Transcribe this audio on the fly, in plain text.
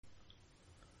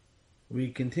We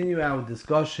continue our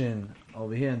discussion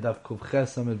over here in Daf Kuf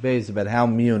Ches Amud Beis about how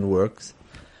miyun works,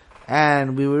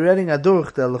 and we were reading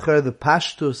Aduch that the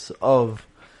pashtus of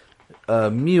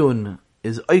miyun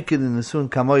is oikid in the sun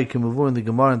kamoy kemuvur in the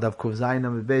Gemara in Daf Kuf Zayin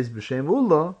Amud Beis b'shem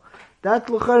Ulla. That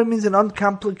l'chayr means an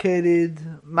uncomplicated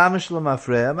mamish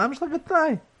l'mafreya, mamish like a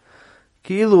t'nai.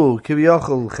 Ki'ilu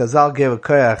kivyochel Chazal gave a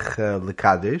koyach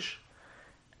l'kadish,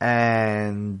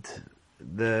 and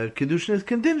the Kiddushin is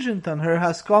contingent on her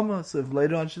haskama, so if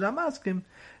later on she's not asking,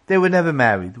 they were never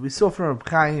married. We saw from Reb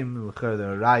Chaim, the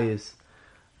Arayis,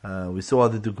 we saw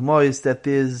the Dugmois, that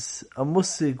there's a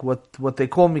musig, what they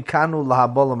call mikanu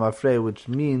lahabola mafrei, which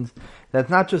means that's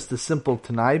not just a simple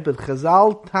tanai, but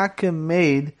Chazal Takem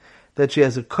made that she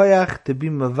has a koyach to be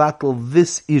mevatel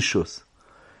this ishus.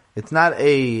 It's not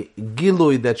a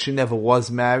gilui that she never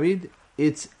was married,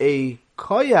 it's a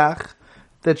koyach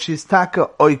that she's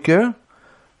taka oiker,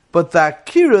 but the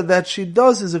akira that she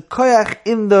does is a koyach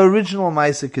in the original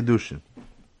Maisa Kedushin.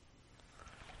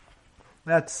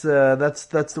 That's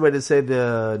the way to say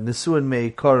the Nisuin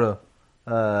Meikora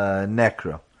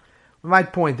Nekra. We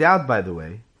might point out, by the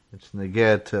way, which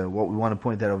negate what we want to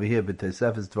point out over here, but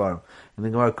Tesefes Dvarim, in the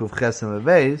Gemara Kuf Chesem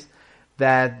Aveis,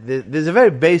 that there's a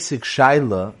very basic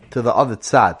shaila to the other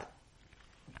tzad.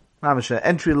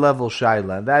 Entry level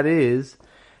shaila. That is,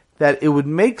 that it would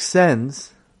make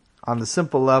sense on the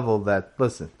simple level that,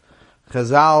 listen,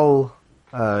 Chazal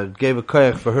gave a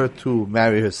koyach for her to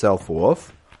marry herself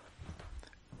off,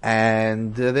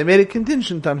 and they made a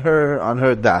contingent on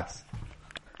her das.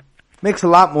 Makes a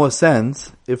lot more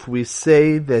sense if we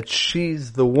say that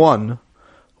she's the one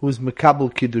who's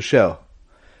mekabel kiddushel.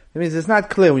 It means it's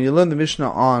not clear when you learn the Mishnah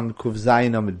on Kuf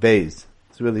Zayin Amud Beis.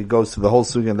 It really goes to the whole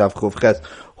sugya of Kuf Ches.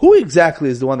 Who exactly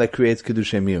is the one that creates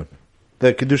Kiddushei Miyun?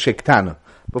 The Kiddushei Ktana.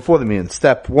 Before the Miyun.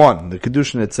 Step 1, the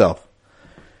Kiddushin itself.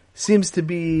 Seems to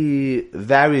be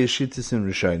various shittas in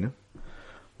Rishonim.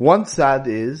 One side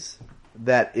is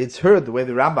that it's her, the way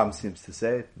the Rambam seems to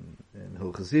say it, in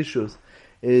Hilchos Ishus,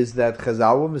 is that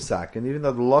Chazal were Misakin, even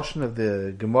though the Lashon of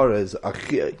the Gemara is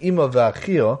Ima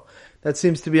v'Achio, that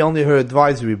seems to be only her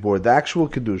advisory board. The actual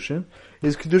Kiddushin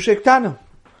is Kiddushay Ktana.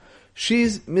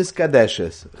 She's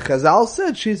miskadeshes. Chazal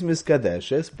said she's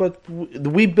miskadeshes, but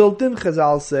we built in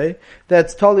Chazal say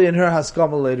that's totally in her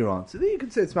haskama later on. So then you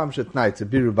can say it's mamshat night, it's a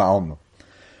biru ba'alma.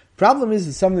 Problem is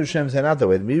that some of the Rishonim say not that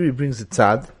way. The Miri brings a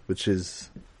tzad, which is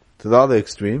to the other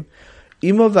extreme.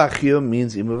 Ima v'achio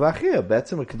means ima v'achio.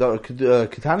 Betzim a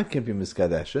ketana can't be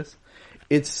miskadeshes.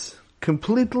 It's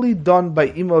completely done by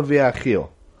ima v'achio.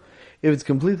 If it's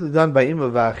completely done by ima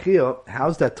v'achio,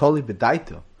 how's that totally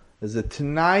bedaito? There's a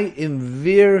Tanai in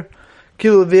Vir,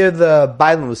 Kilo Vir the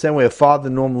Bailam, the same way a father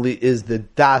normally is the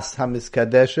Das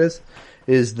Hamiskadeshes,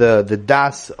 is the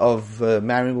Das of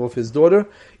marrying off his daughter.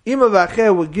 Ima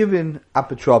Vacher were given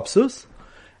apotropsis,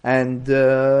 and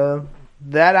that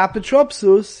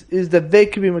apotropsis is that they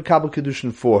can be Makabel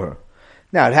Kedushin for her.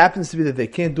 Now, it happens to be that they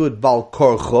can't do it Bal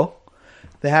Korcho,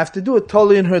 they have to do it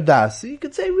totally in her Das. So you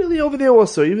could say really over there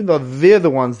also, even though they're the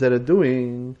ones that are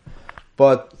doing.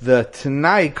 But the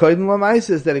Tanai Kodim Lamai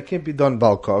says that it can't be done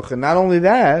Balkorcha. And not only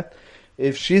that,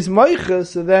 if she's Moicha,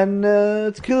 so then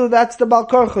it's killer, that's the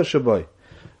Balkorcha Shaboy.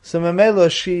 So Mamela,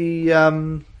 she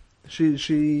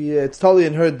it's totally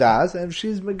in her das, and if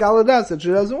she's Megala das that she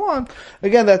doesn't want,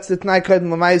 again, that's the Tanai Kodim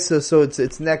Lamai, so it's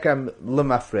Nekam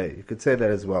Lemafrei. You could say that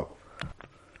as well.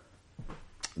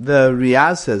 The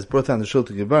Riyaz says, brought on the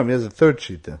Shulta Gebarim, he has a third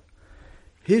shita.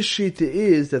 His shita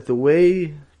is that the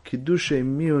way Kiddushay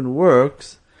Miyun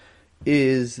works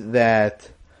is that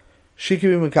she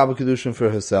can be Mekabel Kiddushin for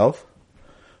herself,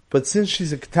 but since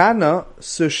she's a Ketana,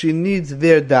 so she needs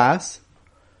their das,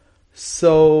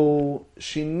 so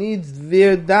she needs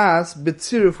their das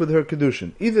betziruf with her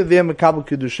Kiddushin. Either they're Mekabel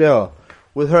Kiddushel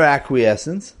with her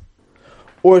acquiescence,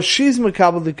 or she's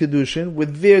Mekabel the Kiddushin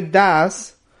with their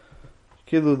das,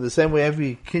 the same way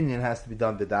every kinyan has to be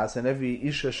done with das, and every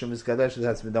isha shemis kadesh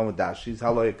has to be done with das. She's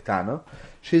haloy ktana.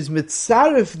 She's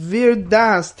mitzaref their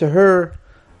das to her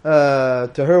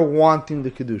wanting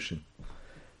the kedushin.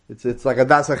 It's like a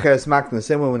das acheres makna. The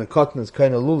same way when a cotton is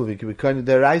kind of lulav, he can be kind of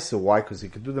deraisa. Why? Because he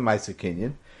can do the ma'aser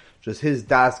kinyan. Just his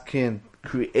das can't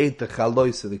create the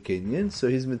chalois of the kinyan, so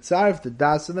he's mitzaref the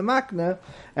das of the makna,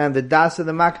 and the das of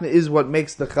the makna is what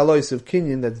makes the chalois of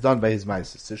kinyan that's done by his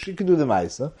ma'aser. So she can do the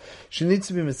ma'aser. She needs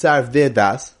to be mitzaref their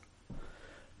das.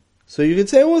 So you could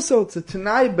say also it's a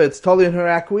tanai, but it's totally in her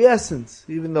acquiescence,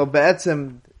 even though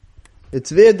be'etzem it's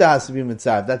their das to be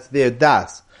mitzaref. That's their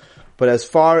das. But as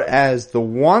far as the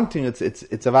wanting,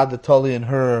 it's about the totally in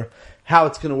her, how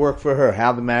it's going to work for her,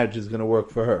 how the marriage is going to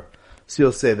work for her. So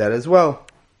you'll say that as well.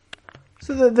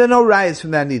 So there are no rayas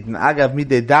from that Nidin. Agav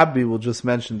Midei Dabri will just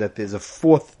mention that there's a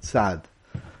fourth tzad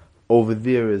over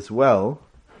there as well.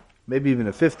 Maybe even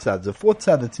a fifth tzad. The fourth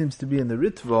tzad that seems to be in the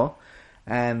Ritva,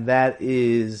 and that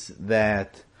is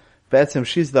that Be'etzem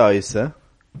she's the Isa.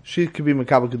 She could be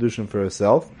Mekabel Kedushin for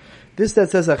herself. This that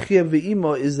says Achia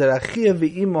Ve'imo is that Achia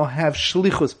Ve'imo have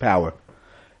shlichus power.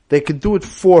 They could do it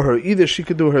for her. Either she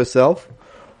could do it herself,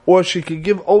 or she could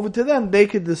give over to them. They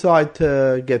could decide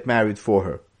to get married for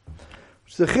her.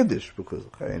 Which is a chiddush,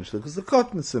 because the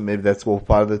cotton, so maybe that's all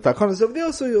part of the takonos of the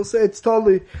also. You'll say it's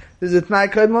totally, there's a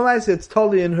tnai kaid malai, it's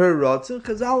totally in her rotzen,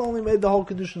 because I'll only made the whole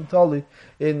kedushin totally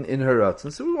in her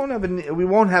rotzen. So we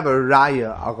won't have a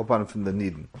raya al from the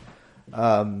nidin.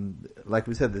 Like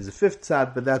we said, there's a fifth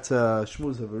tzad, but that's a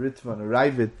shmuz of a ritva and a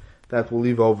ravid that we'll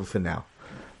leave over for now.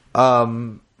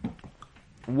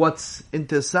 What's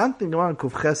interesting in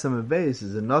Kuf Chesam Beis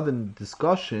is another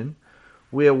discussion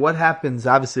where what happens,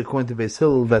 obviously according to Beis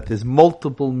Hillel, that there's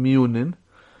multiple miyunin.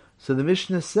 So the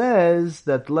Mishnah says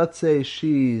that let's say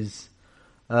she's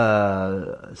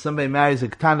somebody marries a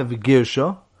Ketana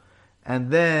V'Girsha,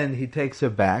 and then he takes her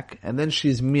back, and then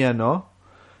she's miyano.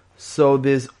 So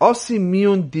there's osi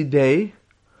miyun didei,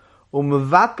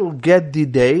 umevatel get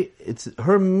didei. It's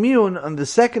her miyun on the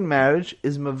second marriage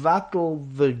is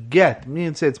mevatel the get.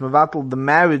 Meaning say it's mevatel the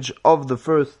marriage of the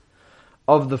first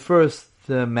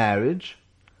marriage,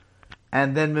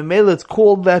 and then memela it's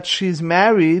called that she's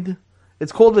married.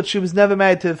 It's called that she was never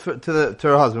married to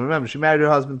her husband. Remember, she married her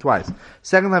husband twice.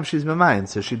 Second time she's memayin,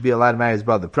 so she'd be allowed to marry his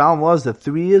brother. The problem was that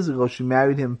 3 years ago she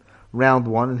married him round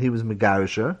one, and he was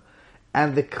megarisher.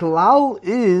 And the klal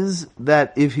is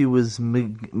that if he was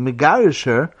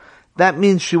megarisher, that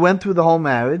means she went through the whole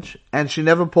marriage and she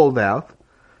never pulled out.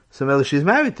 So maybe she's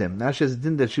married to him. Now she has a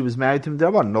din that she was married to him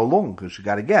no longer because she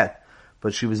got to get.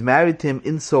 But she was married to him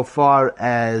insofar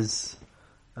as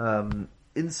that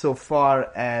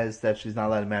she's not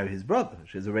allowed to marry his brother.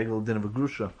 She has a regular din of a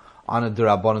grusha on a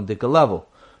derabbanan dika level.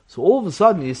 So all of a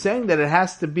sudden you're saying that it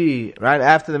has to be right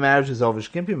after the marriage is over.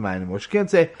 She can't be married anymore. She can't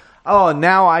say, oh,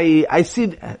 now I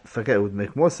see, forget, it would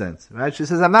make more sense, right? She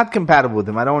says, I'm not compatible with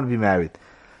him, I don't want to be married.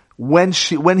 When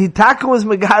Hitaka was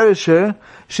Megarisher,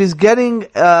 she's getting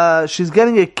a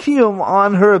kiyum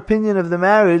on her opinion of the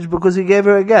marriage because he gave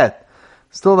her a get.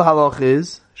 Still the halach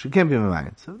is, she can't be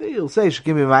Mamayin. So you'll say she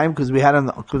can't be Mamayin because we had on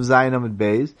the Kuv Zayin Amid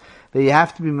Beis, that you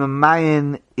have to be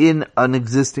Mamayin in an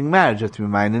existing marriage. You have to be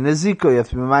Mamayin in Eziko, you have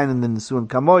to be Mamayin in the Nesuin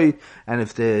Kamoi, and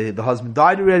if the husband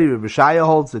died already, Rabbi Shaya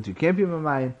holds that you can't be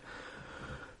Mamayin.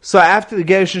 So after the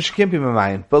Gerushin, she can't be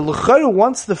Mamayin. But L'chayru,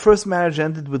 once the first marriage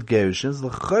ended with Gerushins,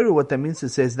 L'chayru, what that means to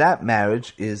say is that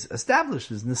marriage is established,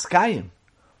 is Niskayim.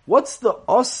 What's the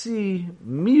Osi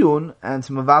Miyun and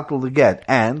Mavatal to get?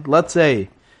 And, let's say,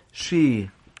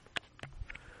 she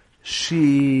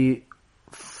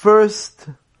first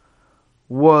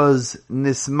was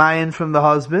Nismayin from the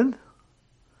husband,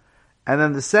 and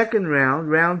then the second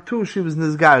round 2, she was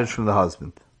Nizgarish from the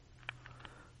husband.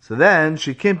 So then,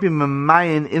 she can't be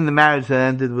mamayin in the marriage that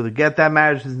ended with a get. That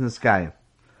marriage is niskayim.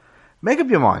 Make up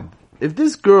your mind. If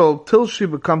this girl, till she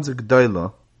becomes a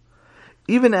g'dayla,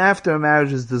 even after a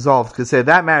marriage is dissolved, could say,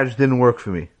 that marriage didn't work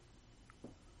for me.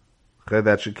 Okay,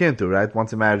 that she can't do, right? Once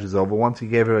the marriage is over, once he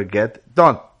gave her a get,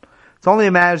 done. It's only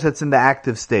a marriage that's in the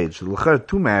active stage. L'char,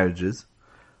 2 marriages,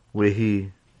 where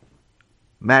he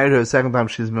married her a second time,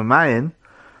 she's mamayin.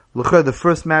 L'char, the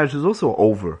first marriage is also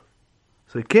over.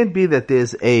 So it can't be that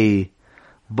there's a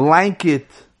blanket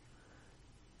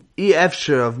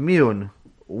efshir of miyun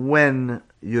when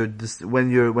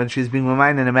she's being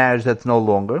mamayin in a marriage that's no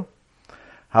longer.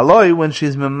 Haloi, when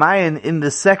she's mamayin in the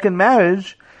second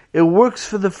marriage, it works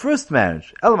for the first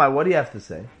marriage. Elamai, what do you have to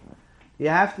say? You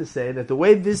have to say that the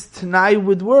way this Tanai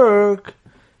would work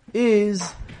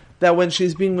is that when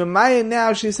she's being mamayin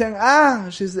now, she's saying,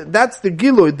 that's the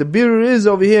giloid, the birur is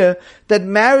over here, that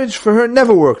marriage for her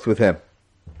never worked with him.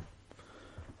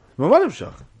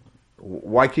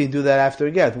 Why can't you do that after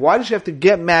a get? Why does she have to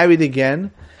get married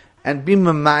again and be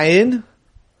mamayin?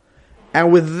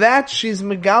 And with that, she's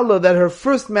megala that her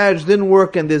first marriage didn't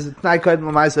work, and there's a Tanai Kaid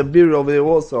Mamaisa Bir over there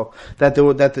also, that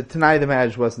the Tanai the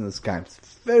marriage wasn't as kind.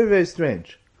 It's very, very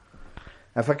strange.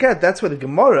 And forget, that's where the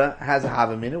Gemara has a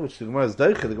Havamina, which the Gemara is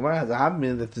Daicha. The Gemara has a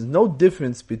Havamina that there's no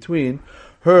difference between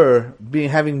her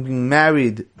having been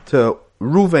married to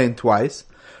Ruvain twice.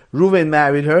 Ruvain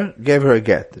married her, gave her a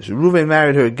get. Ruvain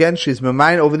married her again, she's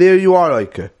mamayin, over there you are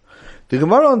like her. The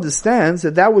Gemara understands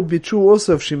that would be true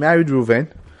also if she married Ruvain,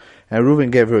 and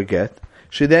Ruvain gave her a get.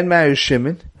 She then marries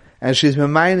Shimon, and she's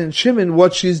mamayin and Shimon.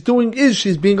 What she's doing is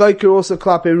she's being like her also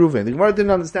klape Ruvain. The Gemara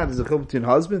didn't understand there's a chiluk between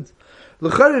husbands.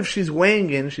 L'char, if she's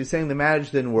weighing in, she's saying the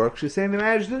marriage didn't work. She's saying the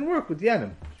marriage didn't work with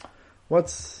Yenim.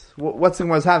 What's the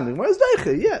Gemara's happening? Where's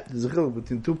Daicha? Yeah, there's a chiluk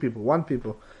between two people, one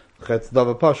people. Chetz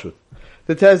Dava Pashut.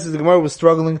 The test is the Gemara was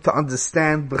struggling to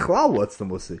understand B'chlal what's the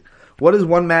Musi. What does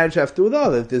one marriage have to do with the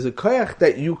other? If there's a koyach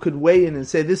that you could weigh in and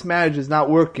say this marriage is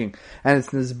not working, and it's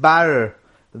nizbarer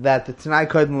that the Tanai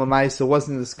Kodim Lamaisa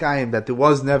wasn't the sky and that there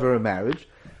was never a marriage,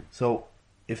 so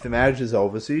if the marriage is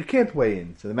over, so you can't weigh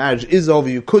in. So the marriage is over,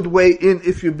 you could weigh in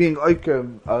if you're being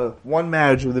oiker, one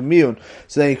marriage with a miyun,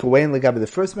 so then you can weigh in like the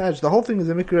first marriage. The whole thing is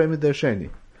a mikra mit der sheni.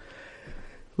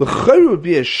 L'chayr would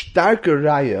be a starker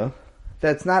raya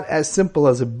that's not as simple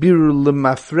as a birur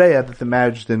lemafreya that the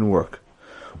marriage didn't work.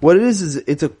 What it is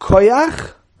it's a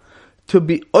koyach to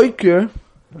be oiker,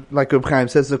 like Reb Chaim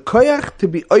says, a koyach to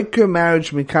be oiker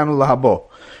marriage mikanu lahabo.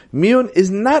 Miyun is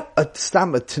not a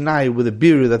stam a tanai with a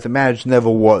birur that the marriage never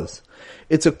was.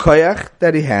 It's a koyach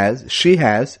that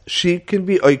she can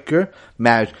be oiker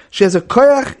marriage. She has a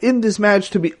koyach in this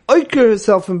marriage to be oiker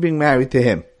herself from being married to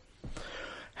him.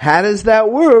 How does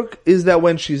that work? Is that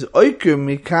when she's oiker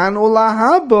mikan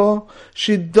olahabo,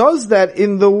 she does that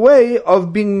in the way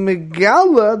of being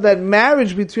megala that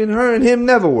marriage between her and him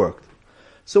never worked.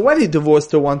 So when he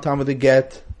divorced her one time with a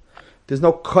get, there's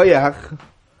no koyach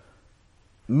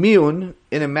miyun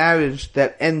in a marriage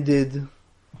that ended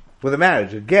with a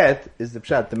marriage. A get is the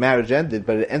pshat. The marriage ended,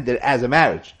 but it ended as a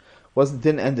marriage.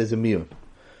 Didn't end as a miyun.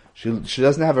 She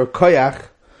doesn't have her koyach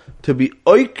to be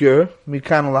oiker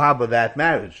mikan lahaba that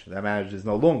marriage. That marriage is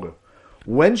no longer.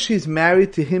 When she's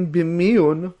married to him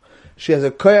b'miyun, she has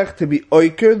a koyach to be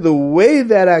oiker. The way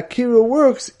that Akira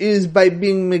works is by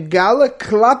being megala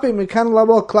klapi mikan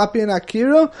lahaba klapi and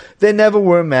Akira. They never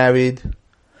were married.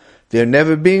 Their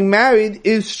never being married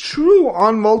is true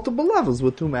on multiple levels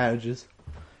with two marriages.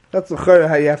 That's the chayra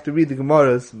how you have to read the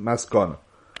Gemara's maskana.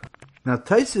 Now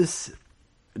Taisus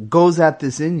goes at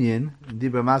this Inyan,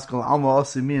 Dibra Maskal Alma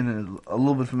Osimin, a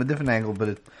little bit from a different angle, but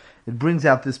it brings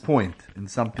out this point in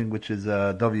something which is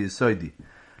Davi Yisoidi.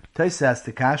 Taisus asks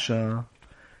the Kasha,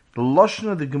 the Lashon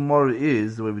of the Gemara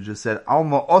is, the way we just said,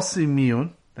 Alma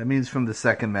Osimin, that means from the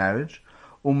second marriage,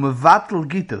 Umevatel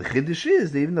Gita. The Chiddush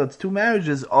is, even though it's two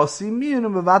marriages, Osimin,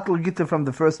 Umevatel Gita from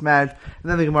the first marriage,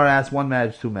 and then the Gemara asks one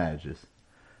marriage, two marriages.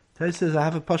 Taisus says, I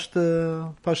have a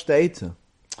Pashta Eitzah.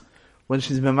 When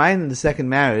she's Memayin in the second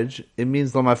marriage, it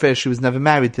means Lomafeh, she was never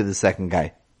married to the second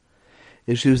guy.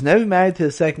 If she was never married to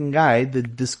the second guy, the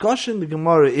discussion in the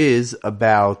Gemara is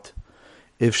about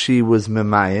if she was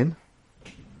Memayin.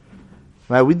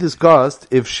 Right, we discussed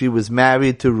if she was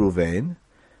married to Ruvain,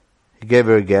 he gave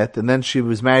her a get, and then she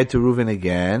was married to Ruvain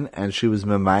again, and she was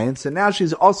Memayin, so now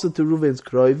she's also to Ruvain's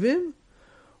Kroivim,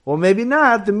 or maybe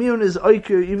not, the Miyun is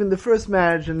Oiker, even the first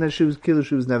marriage, and then she was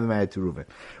never married to Ruvain.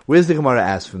 Where's the Gemara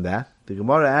asked from that? The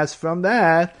Gemara asks from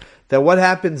that what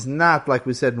happens not, like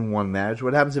we said, in one marriage,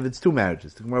 what happens if it's two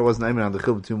marriages? The Gemara wasn't aiming on the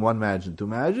chil between one marriage and two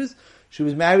marriages. She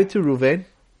was married to Ruvain.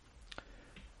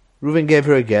 Ruvain gave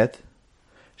her a get.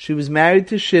 She was married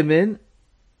to Shimon.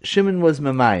 Shimon was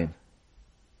Mamayin.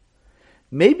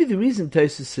 Maybe the reason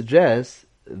Taisus suggests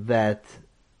that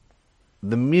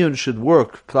the Miyun should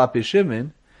work, Klapi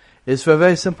Shimon, is for a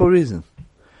very simple reason.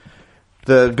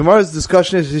 The Gemara's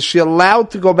discussion is she allowed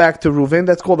to go back to Ruvain?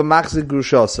 That's called a Machzik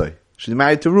Grushosai. She's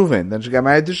married to Ruvain. Then she got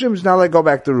married to Shimon. She's not allowed to go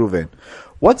back to Ruvain.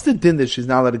 What's the din that she's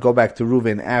not allowed to go back to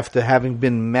Ruvain after having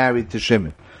been married to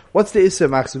Shimon? What's the Issa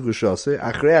Machzik Grushosai?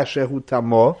 Achrei Ashehu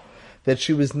Tamo, that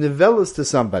she was nivelis to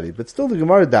somebody. But still the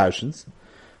Gemara darshans,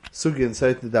 Sugi and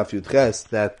Sait Daf Yudches,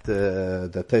 that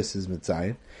Taisus is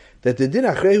Mitzayin, that the din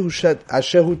Achrei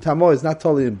Ashehu Tamo is not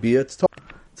totally in Bia, it's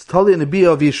totally in the Bia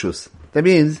of Yishus. That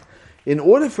means, in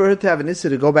order for her to have an issa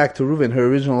to go back to Reuven, her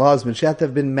original husband, she had to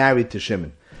have been married to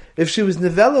Shimon. If she was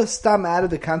nevela stam out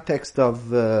of the context of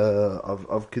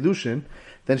kedushin,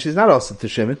 then she's not also to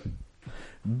Shimon.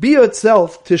 Bia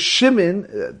itself to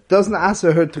Shimon doesn't ask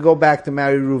her to go back to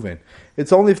marry Reuven.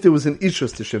 It's only if there was an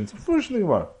ishus to Shimon.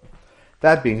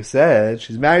 That being said,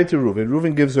 she's married to Reuven.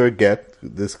 Reuven gives her a get,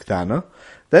 this ktana.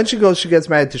 Then she gets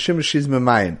married to Shimon, she's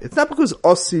Memayin. It's not because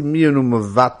Osi Miyun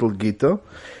Mevatel Gita.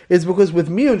 It's because with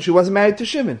Miyun, she wasn't married to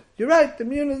Shimon. You're right, the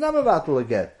Miyun is not Mevatel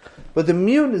again. But the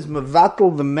Miyun is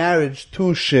Mevatel the marriage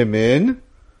to Shimon,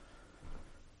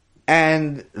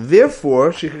 and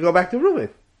therefore, she could go back to Reuven.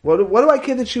 What do I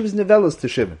care that she was Nevelos to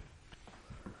Shimon?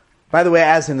 By the way,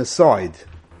 as an aside,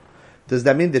 does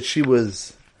that mean that she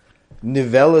was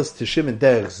Nevelos to Shimon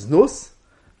derech Znus?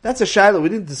 That's a shayla we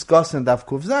didn't discuss in Daf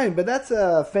Kuf Zayin, but that's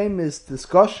a famous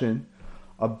discussion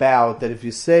about that if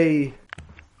you say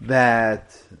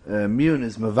that Miyun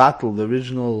is Mevatel, the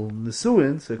original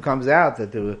Nesuin, so it comes out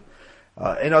that there were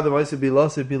In other words, it'd be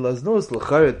Laznus.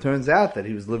 L'chayr, it turns out that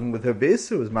he was living with her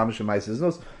Beisu, it was Mamash Maisa's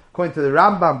Nus. According to the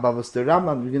Rambam, Bavos the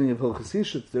Rambam, the beginning of Hilchos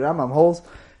Ishus, the Rambam holds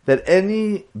that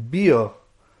any Bia,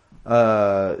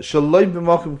 Shaloi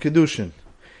b'mokim Kedushin,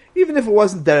 even if it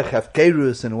wasn't Derech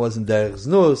Hafkerus and it wasn't Derech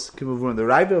Znus, Kimavur and the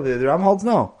Raiva, the Rambam holds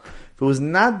no. If it was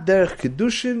not Derech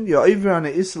Kedushin, you're over on a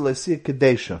Issa L'Siyah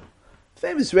Kadesha.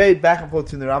 Famous raid back and forth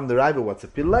between the Rambam and the Raiva. What's a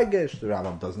Pilegesh? The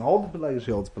Rambam doesn't hold the Pilegesh.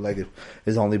 He holds Pilegesh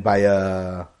is only by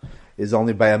a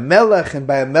Melech, and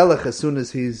by a Melech, as soon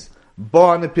as he's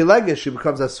born a Pilegesh, he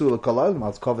becomes Asur L'Kol Olam.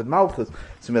 It's covered Malchus.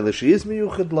 So Melech she is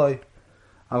Miyuchad Loi.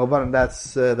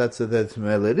 That's it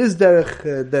is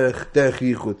Derech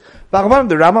Yichud. But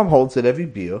the Rambam holds that every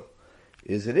Bia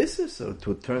is an Issa. So it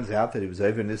turns out that he was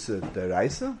over an Issa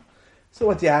Deraisa. So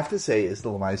what you have to say is the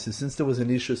Lamaisa, since there was an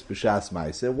Ishus B'Shas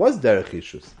Maisa, it was Derech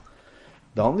Ishus.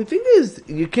 The only thing is,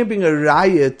 you can't bring a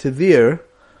Raya to there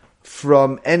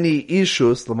from any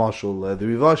Ishus. L'mashul, the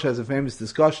Rivosh has a famous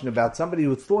discussion about somebody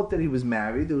who thought that he was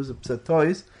married, there was a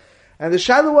Psatois, and the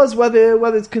Shaila was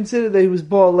whether it's considered that he was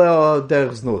Baal or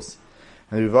Derech Znus.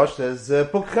 And the Rivosh says,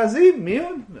 Puk Chazim,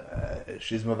 Miyun,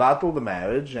 she's Mavatul the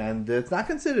marriage, and it's not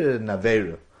considered an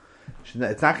Aveira.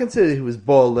 It's not considered he was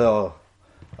Baal or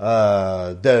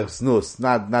Derech Znus,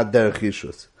 not Derech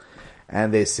Ishus.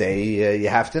 And they say, you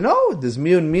have to know, does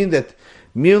Miyun mean that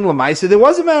Miyun L'maisa, there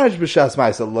was a marriage B'Shas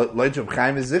Maisa. Loich Reb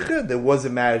Chaim is Zicher, there was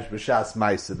a marriage B'Shas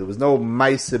Maisa. There was no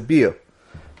Maisa Bia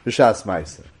B'Shas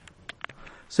Maisa.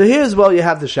 So here's where you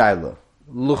have the Shaila.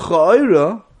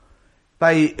 L'cha'ira,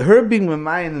 by her being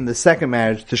Memayin in the second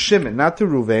marriage to Shimon, not to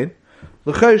Ruvain,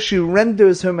 l'cha'ira, she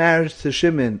renders her marriage to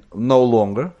Shimon no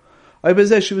longer.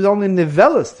 She was only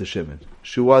nivelas to Shimon.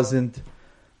 She wasn't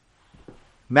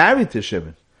married to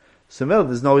Shimon. So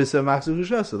there's no Yisrael Machzor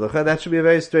Gusha. So that should be a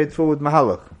very straightforward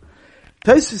mahalach.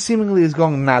 Tosfos seemingly is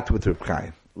going not with Reb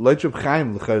Chaim. Like Reb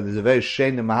Chaim, there's a very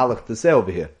shame mahalach to say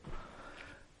over here.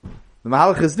 The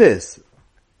mahalach is this.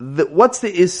 What's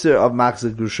the Isser of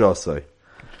Machzor Gusha?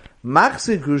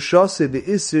 Machzor Gusha, the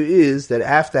Isser is that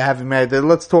after having married,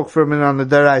 let's talk for a minute on the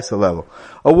Deraisa level.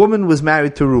 A woman was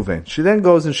married to Reuven. She then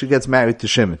goes and she gets married to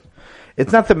Shimon.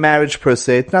 It's not the marriage per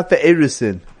se, it's not the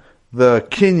Erisin, the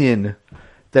Kinyan,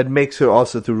 that makes her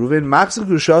also to Reuven. Machzor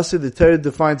Gusha, the Torah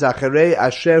defines Acharei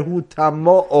Asher Hu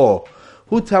Tamo'o.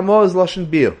 Hu Tamo'o is Lashon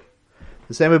Bir.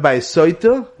 The same way by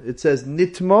Soita, it says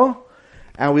Nitmo,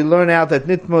 and we learn out that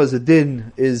Nitmo is a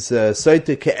din, is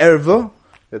Soita Ke'erva.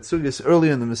 That sugis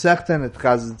earlier in the Masechta, and it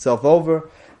chazes itself over,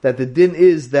 that the din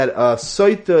is that a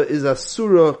soita is a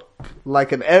surah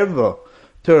like an erva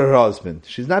to her husband.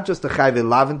 She's not just a chayve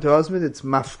lavin to her husband, it's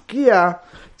mafkia,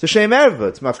 it's a shem erva,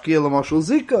 it's mafkia l'moshul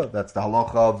zika. That's the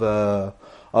halacha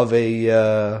of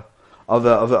a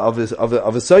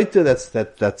soita, that's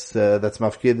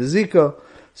mafkia the zika.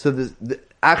 So the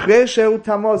achrei shehu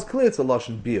tamah is clear, it's a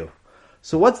lashon bia.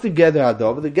 So what's the geder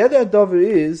hadover? The geder hadover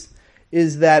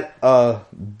is that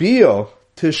bia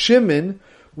to Shimon,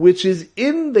 which is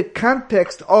in the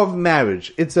context of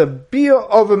marriage. It's a bia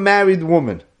of a married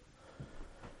woman.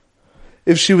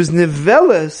 If she was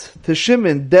niveles to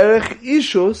Shimon, derech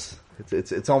ishus,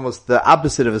 it's almost the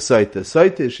opposite of a soita.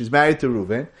 Soita, she's married to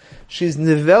Reuven. She's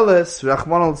niveles,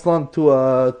 Rachman al-Islam, to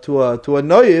a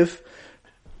noif,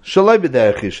 shalai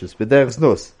b'derech ishus, b'derech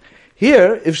znus.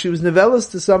 Here, if she was nivelis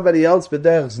to somebody else,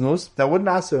 b'derech znus, that wouldn't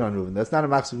ask her on Reuven. That's not a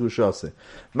Machzor Gusha.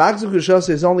 Machzor Gusha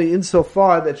is only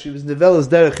insofar that she was nivelis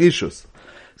derech ishus.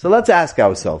 So let's ask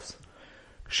ourselves.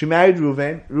 She married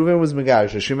Reuven. Reuven was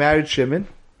Megarisha. She married Shimon.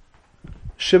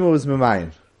 Shimon was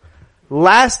Memayin.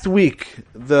 Last week,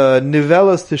 the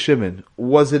nivelis to Shimon,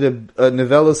 was it a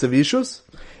nivelis of ishus?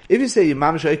 If you say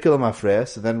Yimam Sheikil Mafreya,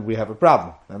 so then we have a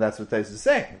problem. And that's what Tais is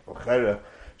saying.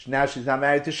 Now she's not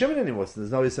married to Shimon anymore, so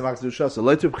there's no Yisrael Machzor Gusha. So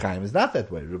Leit Reb Chaim is not that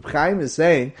way. Reb Chaim is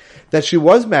saying that she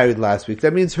was married last week.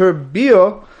 That means her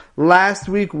bia last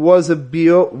week was a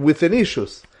bia with an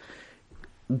ishus.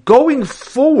 Going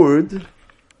forward,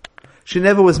 she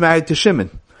never was married to Shimon.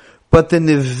 But the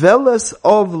nivelas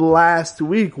of last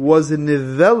week was a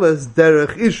nivelas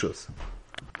derech ishus.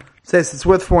 Says it's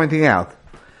worth pointing out.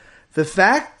 The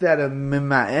fact that a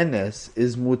mima'enes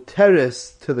is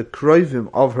muteres to the kroivim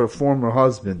of her former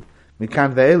husband,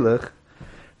 mikan ve'elech,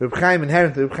 Reb Chaim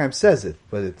inherently, Reb Chaim says it,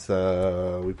 but it's,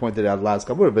 we pointed out last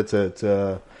kabur, but it's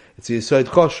a yisoid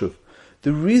choshuv.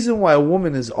 The reason why a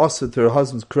woman is also to her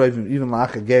husband's kroivim, even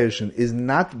la'acha gerishin, is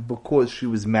not because she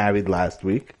was married last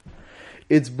week.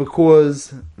 It's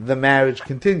because the marriage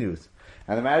continues.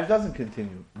 And the marriage doesn't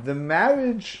continue. The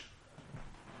marriage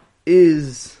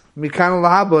is Mikan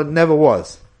Lahaba, never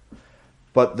was.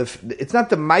 But it's not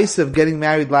the mice of getting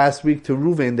married last week to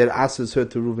Reuven that asks her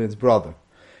to Reuven's brother.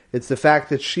 It's the fact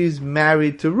that she's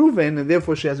married to Reuven, and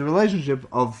therefore she has a relationship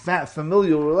of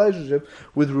familial relationship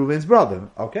with Reuven's brother.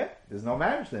 Okay, there's no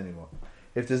marriage anymore.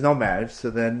 If there's no marriage, so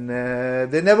then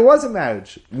there never was a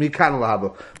marriage.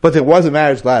 But there was a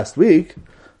marriage last week.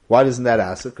 Why doesn't that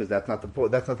answer? Because that's not the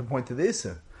point. That's not the point of the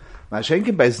Issa.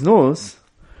 Mashenkin by Znus,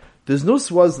 the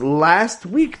Znus was last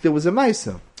week. There was a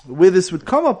Maisa. Where this would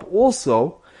come up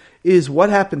also is what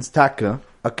happens Taka,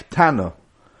 a Ketana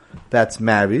that's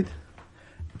married,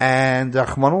 and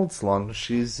Rahman Oltzlon,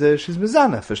 she's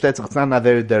Mizana. Versteht sich, it's not an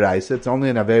Averi Deraisa, it's only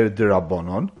an Averi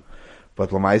Derabonon. But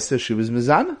Lamaisa, she was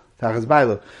Mizana.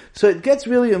 So it gets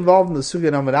really involved in the Sugya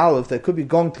Amud Aleph that could be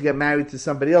going to get married to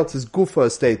somebody else is Gufa a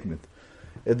statement.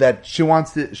 That she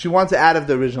wants to out of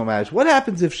the original marriage. What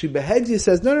happens if she behedzi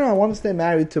says, no, I want to stay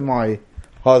married to my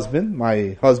husband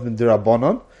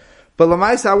Derabonon, but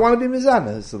Lamaisa, I want to be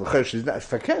Mizana. So l'chayr, she's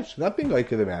not being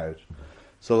like in the marriage.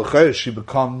 So l'chayr, she should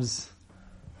become a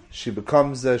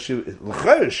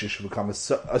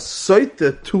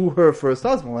soita to her first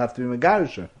husband. Will have to be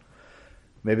Megarisha.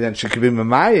 Maybe then she could be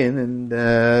Mamayin, and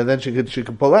then she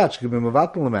could pull out. She could be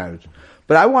Mavatal in the marriage.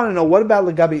 But I want to know, what about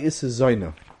Lagabi Issa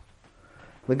Zoyno?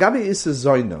 Lagabi Issa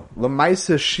Zoyno.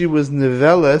 Lamaisa, she was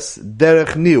Niveles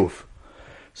Derech Niuf.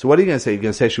 So what are you going to say? You're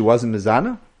going to say she wasn't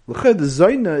Mizana? The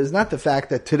Zoyno is not the fact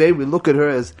that today we look at her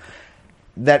as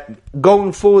that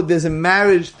going forward there's a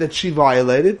marriage that she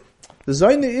violated. The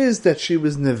Zoyno is that she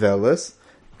was Niveles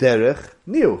Derech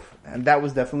Niuf. And that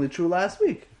was definitely true last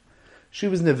week. She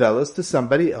was Niveles to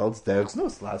somebody else, Derech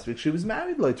Znus. Last week she was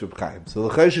married to Reb Chaim. So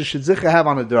the she should have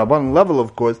on a Derabanan level,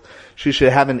 of course, she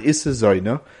should have an Issa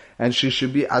Zoyno, and she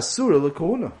should be Asura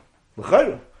L'Kahuna.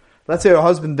 Let's say her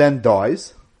husband then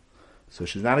dies, so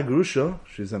she's not a Grusha,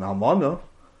 she's an Almana.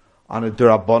 On a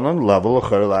Derabanan level,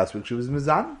 last week she was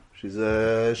Mizan. She's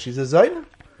a Zoyno.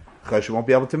 She won't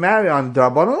be able to marry on a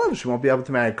Derabanan level, she won't be able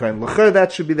to marry Kohen.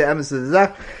 That should be the emes of the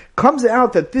Zach. Comes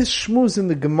out that this shmuz in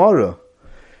the Gemara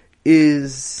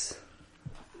is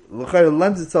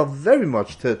lends itself very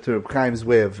much to Reb Chaim's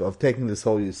way of taking this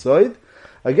whole Yisoid.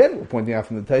 Again, we're pointing out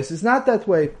from the Tais, it's not that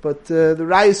way, but the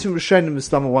Rayas in Rishonim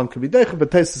Mistama one could be Deicha,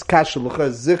 but Tais Kasha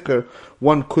Zikr,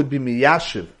 one could be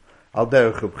Miyashiv al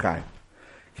derech Reb Chaim.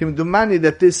 Kim Dumani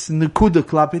that this Nekuda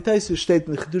Klapi Tais steht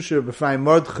in the Chedusha Reb Ephraim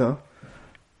Mordcha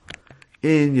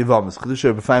in Yevamis. Chedusha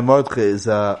Reb Ephraim Mordcha is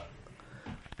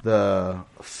the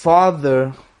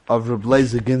father of Reb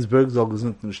Leizer Ginsburg, he was the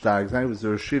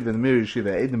Rashiv in the Mir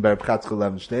Yeshiva, Edinburgh, Pchatzkel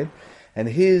Levenstein, and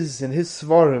in his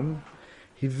Svarim,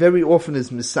 he very often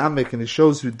is misamek, and he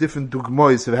shows you different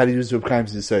dugmois of how to use Reb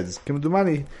Chaim's Yisodis. Kim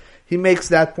Dumani, he makes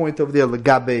that point over there,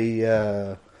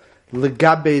 Legabe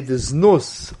the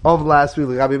Znus of last week,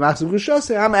 Legabe Machzor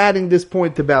Gushose. I'm adding this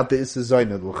point about the Issa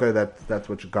Zoyna, that's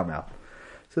what should come out.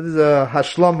 So there's a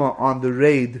hashlama on the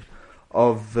raid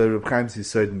of Reb Chaim's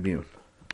Yisod and Miyun.